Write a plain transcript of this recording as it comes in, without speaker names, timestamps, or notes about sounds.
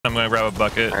I'm gonna grab a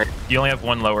bucket. Alright. You only have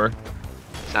one lower.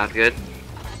 Sounds good.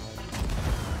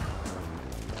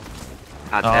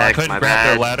 Hot I tag, couldn't my grab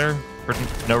their bad. ladder for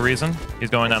no reason. He's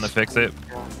going down to fix it.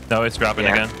 No, it's dropping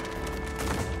Yeah. again.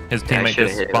 His Yeah, I teammate should've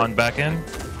just hit it. spawned back in.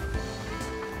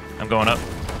 I'm going up.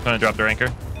 Gonna drop their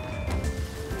anchor.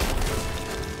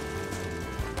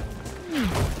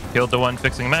 Killed the one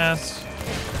fixing mass.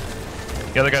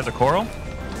 The other guy's a coral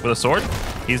with a sword.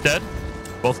 He's dead.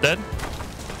 Both dead.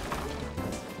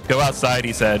 Go outside,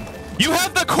 he said. You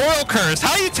have the coral curse!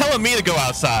 How are you telling me to go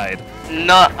outside?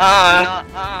 Nuh-uh.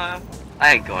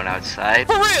 I ain't going outside.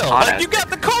 For real! Honest. Like, you got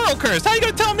the coral curse! How are you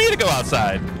gonna tell me to go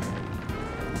outside?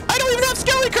 I don't even have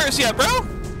Skelly curse yet, bro!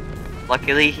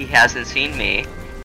 Luckily, he hasn't seen me.